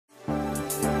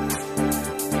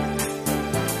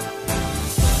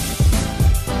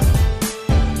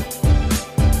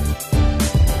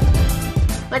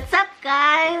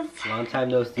Long time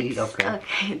no see. Okay.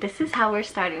 Okay, this is how we're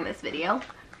starting this video.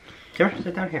 Here,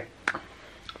 sit down here.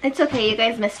 It's okay, you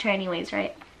guys missed her anyways,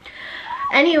 right?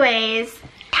 Anyways,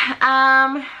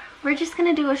 we're just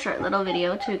gonna do a short little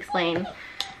video to explain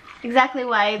exactly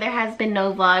why there has been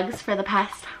no vlogs for the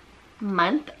past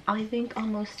month. I think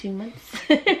almost 2 months.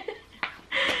 Yeah,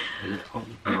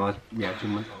 2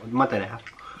 months. A month and a half.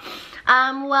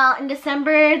 Well, in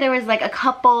December there was like a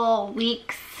couple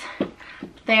weeks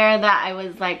there that I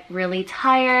was like really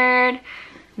tired,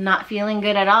 not feeling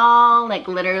good at all, like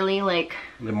literally like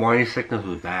the morning sickness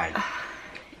was bad.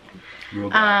 Real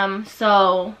bad.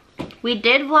 So we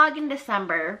did vlog in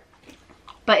December,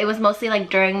 but it was mostly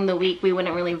like during the week. We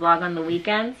wouldn't really vlog on the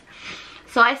weekends.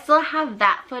 So I still have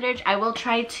that footage. I will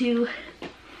try to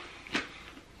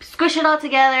squish it all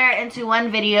together into one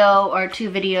video or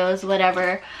 2 videos,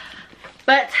 whatever.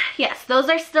 But yes, those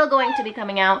are still going to be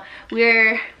coming out.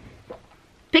 We're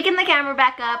picking the camera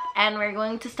back up and we're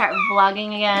going to start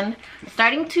vlogging again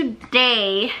starting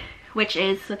today, which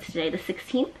is, what's today, the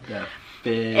 16th? Yeah.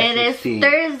 It is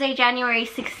Thursday, January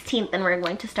 16th, and we're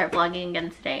going to start vlogging again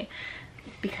today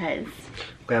because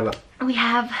we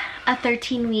have a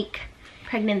 13-week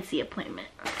pregnancy appointment.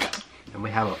 So. And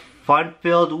we have a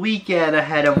fun-filled weekend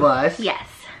ahead of us. Yes.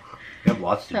 We have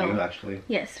lots to do, actually.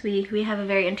 Yes, we have a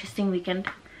very interesting weekend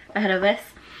ahead of us.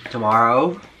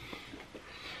 Tomorrow.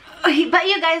 But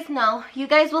you guys know, you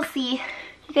guys will see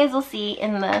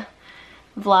in the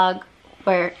vlog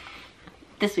where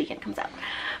this weekend comes out.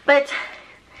 But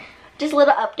just a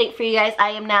little update for you guys. I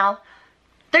am now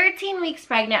 13 weeks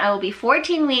pregnant. I will be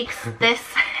 14 weeks this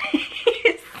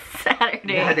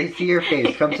Saturday. Yeah, they see your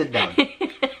face. Come sit down.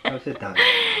 Come sit down.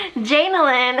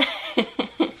 Jaynalyn, as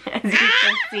you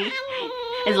can see,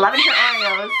 is loving her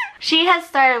Oreos. She has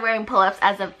started wearing pull-ups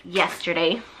as of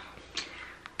yesterday.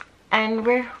 And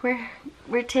we're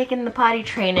taking the potty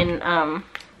training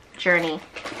journey.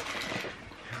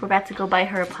 We're about to go buy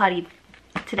her a potty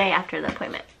today after the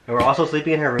appointment. And we're also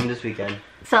sleeping in her room this weekend.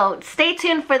 So stay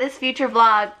tuned for this future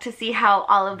vlog to see how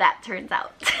all of that turns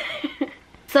out.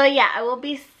 So yeah, I will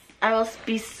be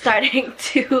starting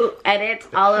to edit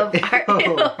all of our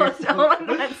no one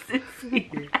wants to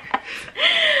see that.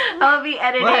 I'll be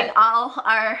editing all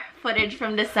our footage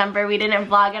from December. We didn't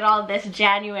vlog at all this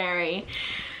January.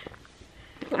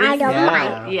 I don't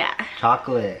mind. Yeah.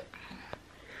 Chocolate.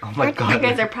 Oh my god. You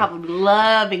guys are probably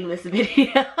loving this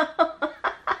video.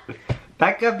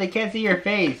 Back up, they can't see your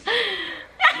face.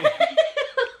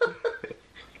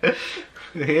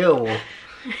 Ew.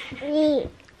 Ew.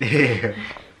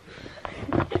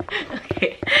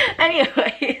 Okay.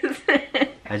 Anyways.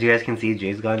 As you guys can see,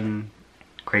 Jay's gotten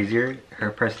crazier.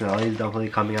 Her personality is definitely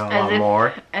coming out a lot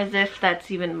more. As if that's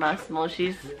even possible.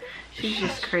 She's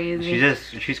just crazy.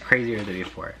 She's crazier than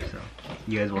before. So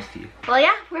you guys will see. Well,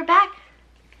 yeah, we're back.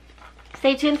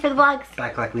 Stay tuned for the vlogs.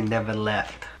 Back like we never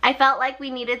left. I felt like we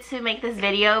needed to make this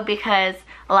video because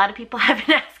a lot of people have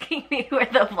been asking me where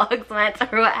the vlogs went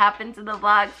or what happened to the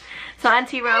vlogs. So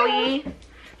Auntie Rowie,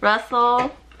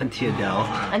 Russell, Auntie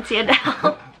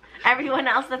Adele, everyone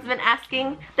else that's been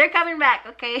asking, they're coming back,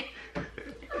 okay?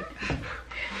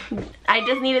 I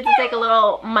just needed to take a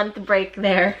little month break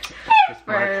there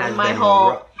for my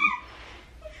whole...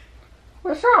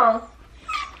 What's wrong?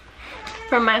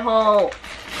 For my whole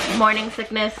morning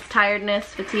sickness, tiredness,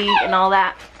 fatigue, and all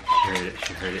that. She heard it.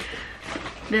 She heard it.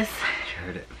 She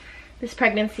heard it. This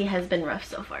pregnancy has been rough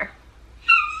so far.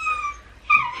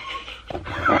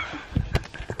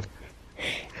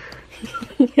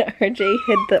 RJ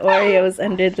hid the Oreos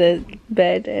under the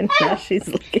bed, and now she's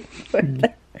looking for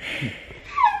them.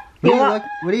 What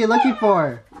are you looking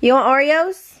for? You want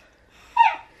Oreos?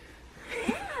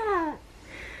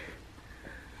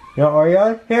 You want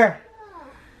Oreos? Here.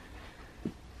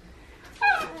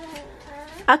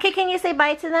 Okay, can you say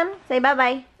bye to them? Say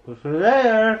bye-bye. See you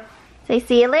later. Say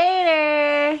see you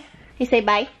later. You say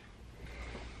bye.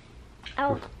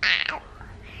 Oh.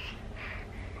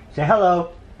 Say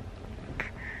hello.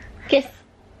 Kiss.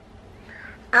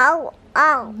 Oh.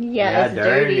 Yeah, it's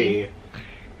dirty.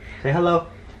 Say hello.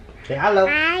 Say hello.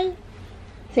 Bye.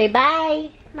 Say bye.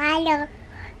 Bye.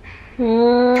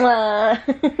 Mwah.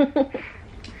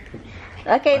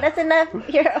 Okay, that's enough.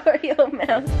 Your Oreo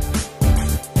mouth.